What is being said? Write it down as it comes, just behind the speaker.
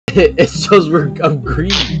It's just I'm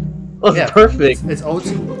green. That's perfect. It's old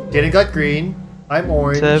school. Jaden got green. I'm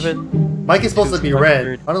orange. 7. Mike is supposed to be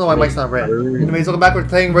red. I don't know why Mike's not red. Anyways, welcome back. We're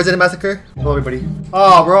playing Resident Massacre. Hello, everybody.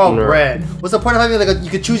 Oh, we're all red. What's the point of having like you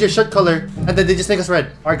could choose your shirt color and then they just make us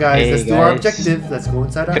red? Alright, guys, let's do our objective. Let's go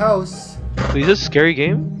inside our house. Is this a scary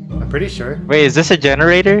game? I'm pretty sure. Wait, is this a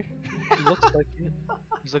generator? It looks like it.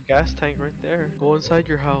 There's a gas tank right there. Go inside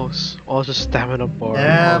your house. Oh, it's just stamina bar.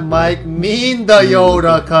 Yeah, Mike, mean the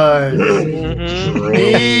Yoda card. Mean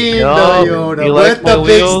the Yoda. With the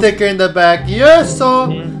big sticker in the back. Yes, sir.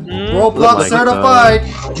 Roblox certified.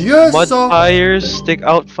 Yes, Mud sir. tires stick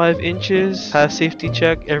out 5 inches. Pass safety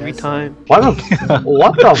check every time. What the?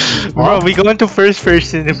 What the? Bro, we go into first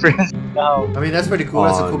person in first now. I mean, that's pretty cool.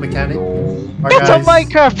 That's a cool mechanic. It's a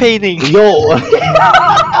Minecraft painting. Yo.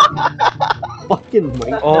 Fucking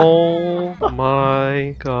Minecraft. Oh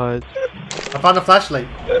my god. I found a flashlight.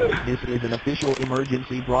 This is an official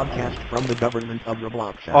emergency broadcast from the government of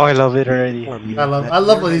Roblox. Oh, I love it already. I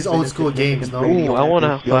love all these old school games, no? Ooh, I want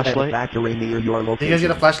a flashlight. Do you guys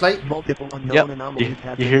get a flashlight? Yep.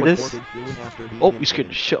 You hear this? Oh, you scared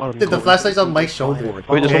the shit out of me. The flashlight's on Mike's shoulder.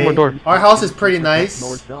 Wait, there's one more door. Our house is pretty nice.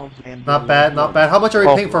 Not bad, not bad. How much are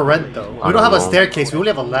we paying for rent, though? We don't have a staircase. We only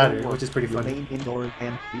have a ladder, which is pretty funny.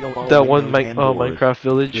 That one Minecraft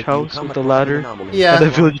village house with the ladder. Yeah. And the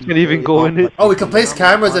village can't even go in it. Oh, we can place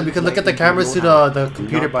cameras and we can look at the cameras to the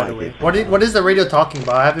computer, by the way. What is the radio talking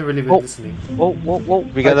about? I haven't really been listening. Whoa.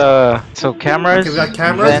 We got cameras. Okay, we got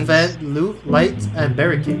cameras, vent, loot, lights, and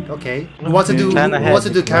barricade. Okay. Who wants to do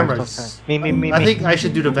cameras? Me. I think I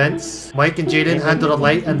should do the vents. Mike and Jaden handle the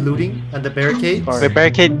light and looting and the barricades. Wait,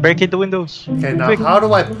 barricade the windows. Okay, now how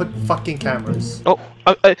do I put fucking cameras? Oh,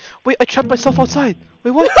 wait, I trapped myself outside.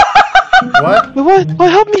 Wait, what? What? Wait, what?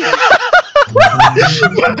 What? Help me!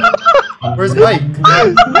 Where's Mike?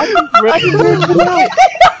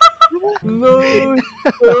 No.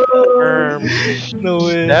 No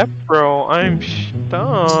way. That bro, I'm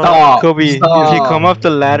stuck. Stop. Kobe, if you Stop. come up the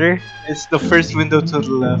ladder, it's the first window to the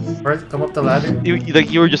left. First, come up the ladder.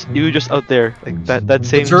 You were just out there, like that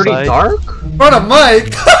same It's already side. dark? Front of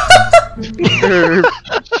Mike!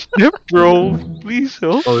 Yep, bro, please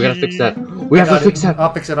help. Oh, we gotta fix that. We have to fix that.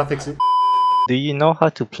 I'll fix it. Do you know how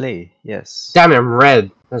to play? Yes. Damn it, I'm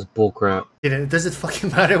red. That's bullcrap. It doesn't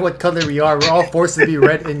fucking matter what color we are. We're all forced to be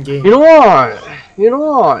red in game. You know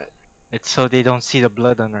what? It's so they don't see the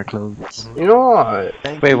blood on our clothes. You know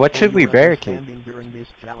what? Wait, what should we barricade?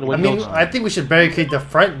 I mean, I think we should barricade the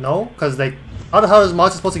front, no? Because like, how the hell is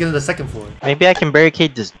Monster supposed to get to the second floor? Maybe I can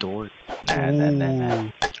barricade this door. Nah.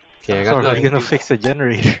 Okay, I got Sorry, you're gonna fix the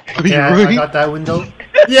generator. Yeah, I got that window.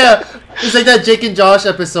 Yeah, it's like that Jake and Josh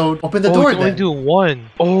episode. Open the door you only then. do one.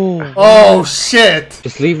 Oh shit!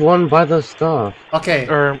 Just leave one by the stuff. Okay,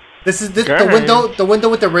 this the Guys. window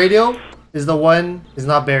with the radio is the one is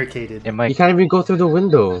not barricaded. It might. You can't even go through the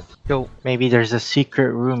window. Yo. Maybe there's a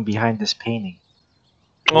secret room behind this painting.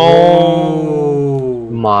 Oh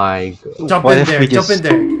My God. Jump What in if there, we jump just-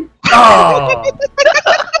 in there. Oh!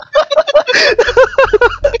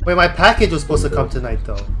 Wait, my package was supposed to come tonight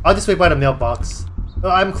though. I'll just wait by the mailbox.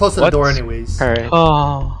 I'm close to the What? door anyways. Alright.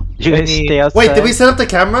 Oh, You guys stay outside. Wait, did we set up the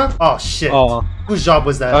camera? Oh shit. Oh. Whose job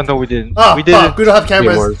was that? Oh no, we didn't. Oh, we fuck, didn't. we don't have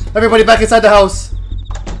cameras. Yours. Everybody back inside the house.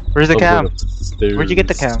 Where's the cam? Upstairs. Where'd you get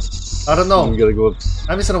the cam? I don't know. I'm gonna go up.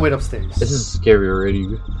 I'm just gonna wait upstairs. This is scary already.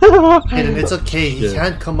 Hayden, it's okay. He Shit.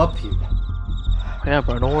 can't come up here. yeah,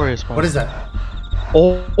 bro, no worries, bro. What is that?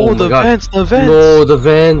 Oh, Oh the my God. vents, the vents. No, the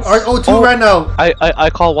vents. R02 ran out. I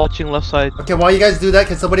call watching left side. Okay, while you guys do that,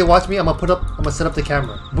 can somebody watch me? I'm gonna set up the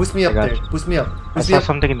camera. Boost me up got there. you. Boost me up. I Boost me saw up.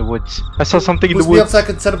 something in the woods. I saw something in Boost the me up woods. so I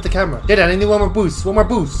can set up the camera. Yeah, I need one more boost. One more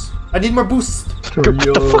boost. I need more boost. What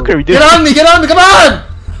the fuck are we doing? Get on me! Get on me! Come on!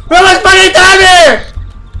 Where my fucking time here?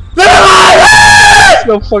 Let me on!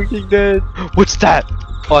 No fucking dead. What's that?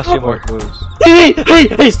 Oh, I see more.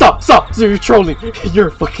 Hey, stop! You're trolling.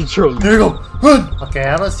 You're fucking trolling. There you go. Run. Okay,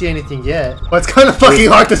 I don't see anything yet. But it's kind of fucking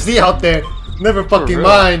hard to see out there. Never fucking real.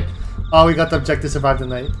 mind. Oh, we got the objective survive the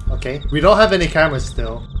night. Okay. We don't have any cameras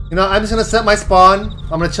still. You know, I'm just gonna set my spawn.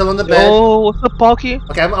 I'm gonna chill on the bed. Oh, what's up, Palky?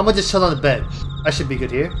 Okay, I'm gonna just chill on the bed. I should be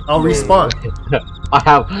good here. I'll respawn.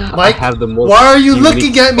 I have the most. Why are you unique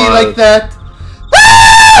looking at me spawn. like that?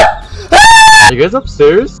 Are you guys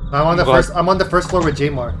upstairs? I'm on the God. first. I'm on the first floor with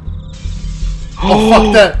Jmar. Oh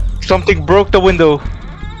fuck that! Something broke the window.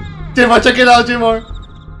 Jmar, check it out, Jmar.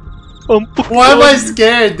 Why am I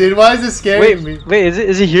scared, dude? Why is it scaring me? Wait,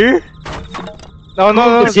 is it here?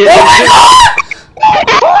 No. It's here.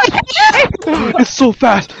 It's so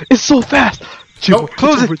fast. It's so fast. Oh,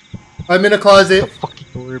 close it. I'm in a closet. Fucking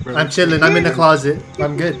door, bro. I'm chilling. I'm in the closet.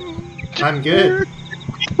 I'm good. I'm good.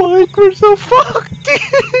 fuck, we're so fucked!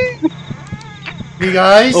 You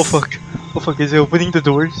guys? Oh fuck. Oh fuck, is it opening the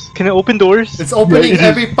doors? Can it open doors? It's opening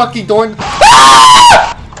every fucking door.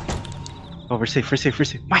 Oh, we're safe, we're safe, we're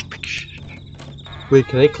safe. Mike, shh. Wait,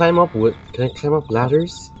 can I climb up? What? Can I climb up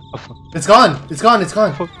ladders? Oh fuck. It's gone. It's gone. It's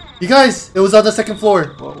gone. Fuck. You guys, it was on the second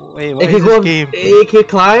floor. Wait, what It is can go this up. game? It can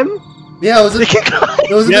climb. Yeah, it was.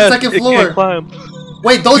 It was on the second floor. Climb.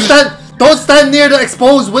 Wait, don't stand. Don't stand near the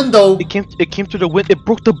exposed window. It came through the window. It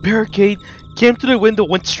broke the barricade. Came through the window.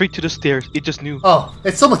 Went straight to the stairs. It just knew. Oh,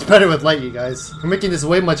 it's so much better with light, you guys. We're making this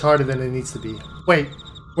way much harder than it needs to be. Wait,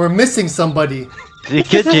 we're missing somebody. Did it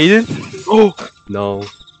get Jaden? Oh No.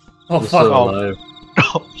 Oh We're fuck! still Oh, alive.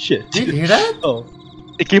 oh shit! did you hear that? Oh,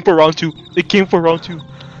 it came for round 2. It came for round 2.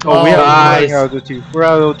 Oh, we have nice. we're out of 2. We're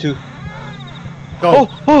out of 2. Go.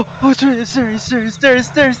 Oh, it's there, it's there, it's there, it's there, it's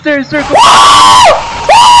there, it's there, it's there. Go.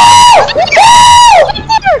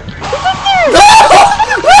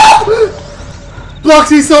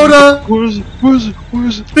 Bloxy soda! Where is it? Where is it? Where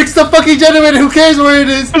is it? Fix the fucking generator, who cares where it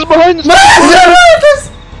is? It's behind us!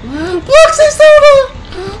 Bloxy soda!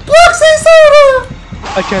 Bloxy soda!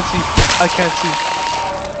 I can't see. I can't see.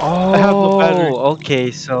 Oh, I have no battery.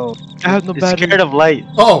 okay, so I have no it's battery. scared of light.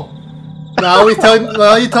 Oh! Now you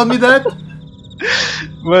tell me that?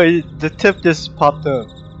 Well, the tip just popped up.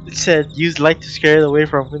 It said use light to scare it away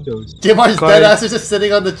from windows. Jimar's dead ass is just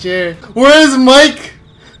sitting on the chair. Where is Mike?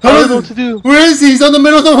 I don't know what to do. Where is he? He's on the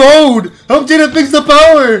middle of the road! Help Jaden fix the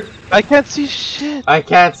power! I can't see shit. I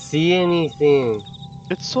can't see anything.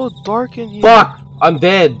 It's so dark in here. Fuck! I'm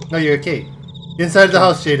dead. No, you're okay. Inside the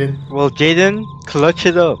house, Jaden. Well, Jaden, clutch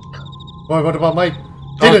it up. What about Mike?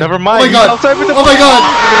 Oh, Jaden! never mind. Oh my god! He's outside with the Oh my god!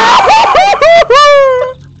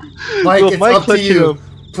 Mike, Well, it's Mike up to clutch it you. up.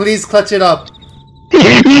 Please clutch it up.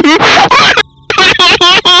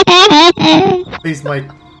 Please, Mike.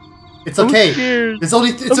 It's okay. scared. It's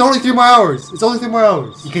only 3 more hours. It's only 3 more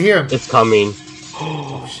hours. You can hear him. It's coming.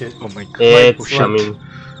 Oh shit. Oh my god. It's Mike, coming.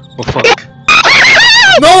 Oh fuck.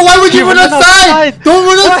 No, why would you run run outside? outside. Don't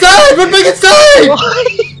run outside! Run back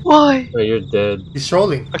inside! Why? Oh, you're dead. He's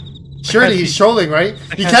trolling. Surely he's see. trolling, right?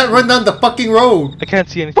 I You can't can't see. run down the fucking road. I can't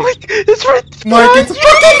see anything. It's right. Mark, it's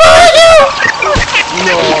fucking behind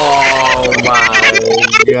Oh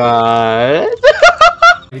my god. you!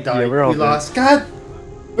 We died. we're all We lost. God!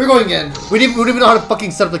 We're going again. We don't even know how to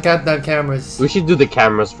fucking set up the goddamn cameras. We should do the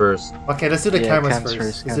cameras first. Okay, let's do the Yeah, cameras cams first.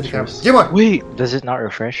 first, Let's do the cams cameras. Jimmer! Wait. Does it not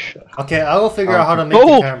refresh? Okay, I will figure out how to make the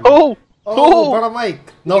Oh, camera. oh, Oh, brother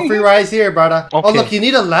Mike. No free rides here, brother. Oh, Okay. look, you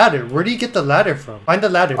need a ladder. Where do you get the ladder from? Find the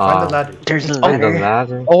ladder. Find the ladder. There's a And the ladder.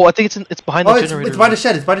 ladder. oh! I think it's behind Oh, the it's generator. by the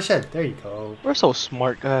shed. It's by the shed. There you go. We're so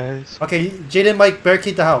smart, guys. Okay, Jaden, Mike,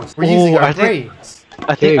 barricade the house. We're Oh, using our I think- brains.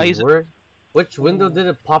 I think I Okay, used where? Which window did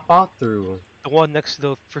it pop out through? the one next to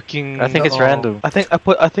the freaking. I think it's No. random. I think I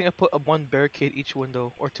put a one barricade each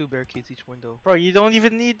window or 2 barricades each window. Bro, you don't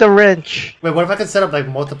even need the wrench. Wait, what if I could set up like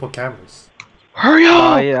multiple cameras? Hurry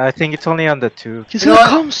Oh, up! yeah, I think it's only on the 2. He's You know gonna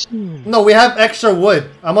what? come soon. No, we have extra wood.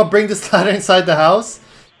 I'm gonna bring this ladder inside the house.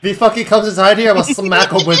 If he fucking comes inside here, I'm gonna smack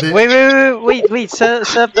him with it. Wait, set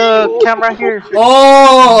up the camera here.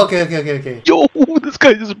 Oh, okay. Yo, this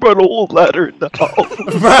guy just brought a whole ladder in the house.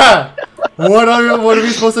 Bruh, what are we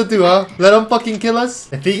supposed to do, huh? Let him fucking kill us?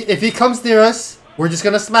 If he comes near us, we're just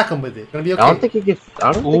gonna smack him with it. Gonna be okay. I don't think he can.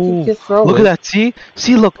 I don't think Oh, he can throw look it. at that!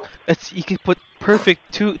 See, look. You can put perfect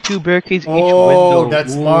two barricades each Oh, window.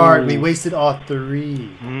 that's smart. We Ooh. wasted all 3.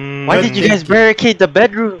 Mm. Why did you guys thinking. barricade the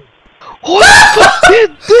bedroom? Who the fuck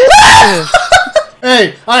did this?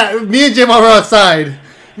 Hey, me and Jim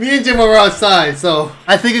are outside. So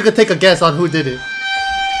I think you could take a guess on who did it.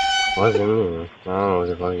 Wasn't me. I don't know what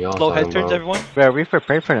the fuck y'all Slow talking head turns, about. everyone. Bro, we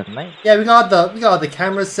prepared for the night. Yeah, we got the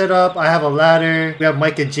cameras set up. I have a ladder. We have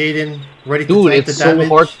Mike and Jaden ready to Dude, tank the it's so damage.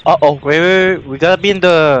 hard. Uh-oh. Wait, we gotta be in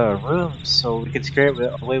the room so we can scare it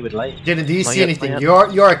away with light. Jaden, do you Not see yet, anything?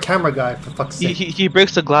 not You're a camera guy, for fuck's He, sake. he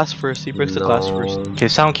breaks the glass first. He breaks the glass first. No. Okay,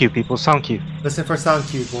 sound cue, people, sound cue. Listen for sound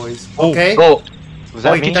cue, boys. Oh, Okay. Go. Was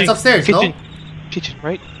that Wait, me? that's upstairs, no? Kitchen,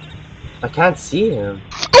 right? I can't see him.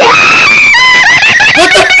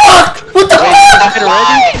 What the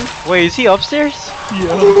fuck? Wait, is he upstairs?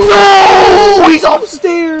 No, he's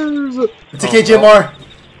upstairs. It's okay, Jimar.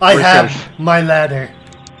 I We're have safe. my ladder.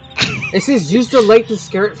 It says use the light to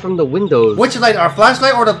scare it from the windows. Which light? Our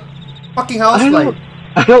flashlight or the fucking house I don't- light?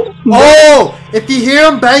 I don't know. Oh! If you hear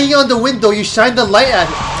him banging on the window, you shine the light at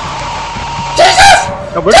it. Jesus!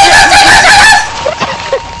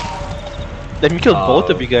 Then you killed both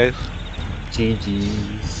of you guys.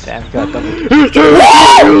 GG's. Damn, got double.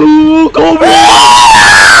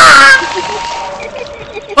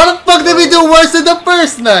 How the fuck did we do worse than the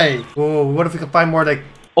first night? Oh, what if we could find more like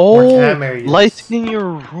More Oh, cam areas. lights in your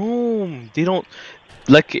room. They don't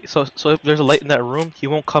like so if there's a light in that room, he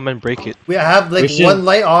won't come and break it. We have like We should- one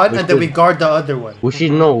light on, we and then we should- guard the other one. We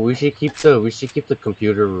should know. We should keep the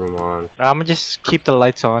computer room on. I'm gonna just keep the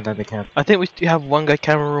lights on and the camp. I think we should have one guy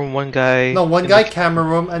camera room, one guy. No, one in guy the- camera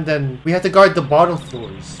room, and then we have to guard the bottom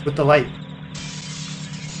floors with the light.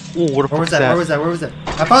 Oh, what the Where fuck was is that? that? Where was that? Where was that?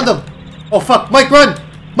 I found him! Oh fuck! Mike, run!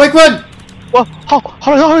 Mike, run! What? How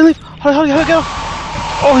do I leave? How do I get out?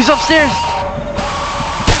 Oh, he's upstairs!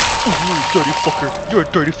 Oh, you dirty fucker! You're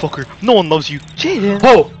a dirty fucker. No one loves you, Jaden.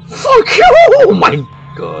 Oh, fuck you! Oh my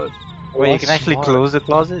god. Wait, you can that's actually smart. close the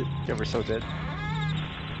closet? Yeah, we're so dead.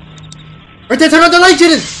 Right there! Turn on the light,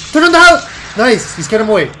 Jaden! Turn on the house! Nice! You scared him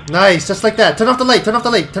away. Nice, just like that. Turn off the light. Turn off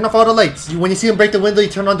the light. Turn off all the lights. When you see him break the window, you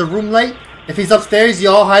turn on the room light. If he's upstairs, you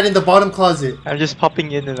all hide in the bottom closet. I'm just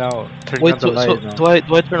popping in and out. Turning Wait, on the so light now.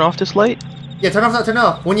 do I turn off this light? Yeah, turn off that. Turn it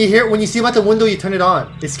off. When you see him at the window, you turn it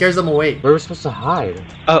on. It scares them away. Where are we supposed to hide?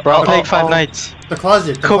 Bro, I'm playing Five Nights. The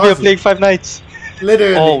closet. The Kobe, I'm closet. playing Five Nights.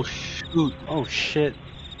 Literally. Oh shoot! Oh shit.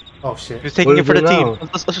 Oh shit. He's taking What it for do the we team. do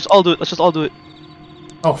Let's just all do it. Let's just all do it.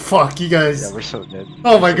 Oh fuck, you guys. Yeah, we're so dead.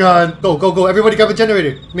 Oh my god. Go, go, go. Everybody grab a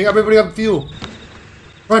generator. I mean, everybody grab fuel.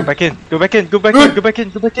 Run. Go back in. Go back in. Go back Run. in. Go back in.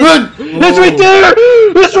 Go back in. Run! It's right there!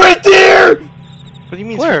 It's right there! What do you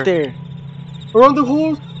mean? Where? It's right there. Around the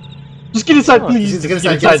hole. Just get inside, Oh, please. just Just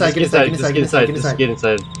get inside, get get inside. inside, Just get get inside, inside. get Just inside, get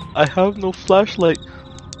inside. I have no flashlight.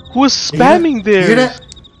 Who is You hear that? spamming You there? hear that?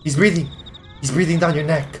 He's breathing. He's breathing down your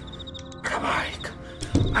neck. Brother Mike.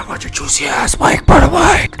 I want your juicy ass, Mike. Brother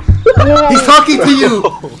Mike. He's talking to you.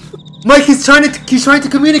 Mike, he's trying to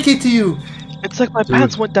communicate to you. It's like my Dude,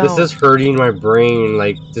 pants went down. This is hurting my brain.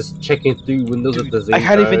 Like just checking through windows at the same I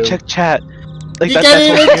can't even time. check chat. Like You that's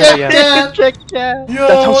can't how even scared I am. check that. Check that. Yo,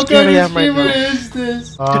 That's how what scared kind I of am right streamer now. is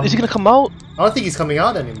this? Dude, is he gonna come out? I don't think he's coming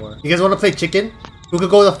out anymore. You guys want to play chicken? Who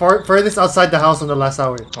could go the furthest outside the house on the last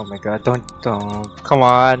hour? Oh my god, don't. Come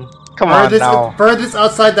on. Come on now. Furthest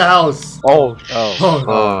outside the house. Oh. Oh,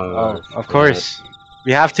 Oh, of course.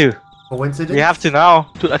 We have to. coincidence? We have to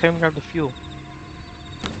now. Dude, I can't even grab the fuel.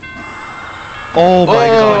 Oh my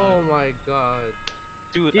Oh god. my god.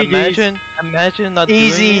 Dude, GG's. imagine not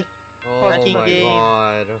Easy. doing it. Oh Fucking my game.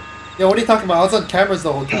 god. Yeah, what are you talking about? I was on cameras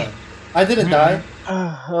the whole time. I didn't die.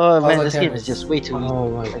 Oh man, man, this this game game is is just way too easy. Oh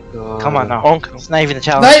my god. Come on now. Uncle. It's not even a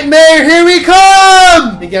challenge. Nightmare, here we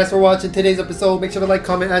come! Thank you guys for watching today's episode. Make sure to like,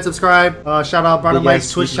 comment, and subscribe. Shout out Brother Yes,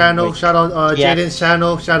 Mike's Twitch we do channel. like- Shout out Yeah. Jaden's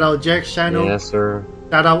channel. Shout out Jarek's channel. Yes, sir.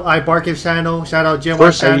 Shout out iBarkiv's channel. Shout out Jim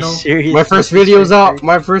First- Are you channel. serious? My first video's out.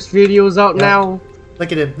 My first video's out Yeah. now.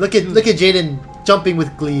 Look at him. Look at Jaden jumping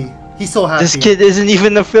with glee. He's so happy. This kid isn't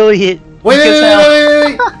even an affiliate. Wait, wait, Because wait, now-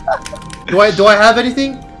 wait, wait, wait. Do I have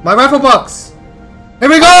anything? My raffle box. Here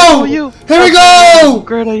we go. you. Here we go.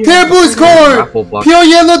 Great idea. Caribou Raffle score. box. Pure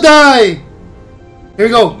yellow die. Here we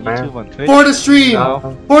go. YouTube on Twitch. For the stream.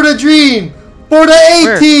 No. For the dream. For the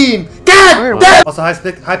 18. God Where? damn. Also, hi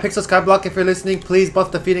Pixel Skyblock. If you're listening, please buff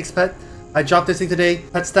the Phoenix pet. I dropped this thing today.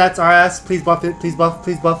 Pet stats are ass. Please buff it. Please buff.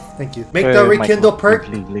 Please buff. Thank you. Make the rekindle perk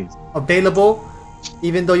available,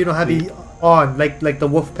 even though you don't have it on, like the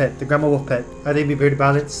wolf pet, the grandma wolf pet. I think it'd be very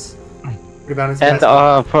balanced. Pretty balanced. And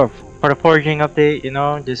guys. for the foraging update, you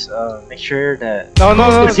know, just make sure that. No.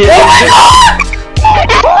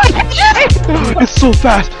 It's so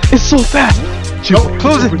fast. It's so fast.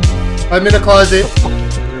 Close it. I'm in the closet.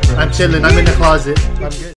 I'm chilling. I'm in the closet. I'm good.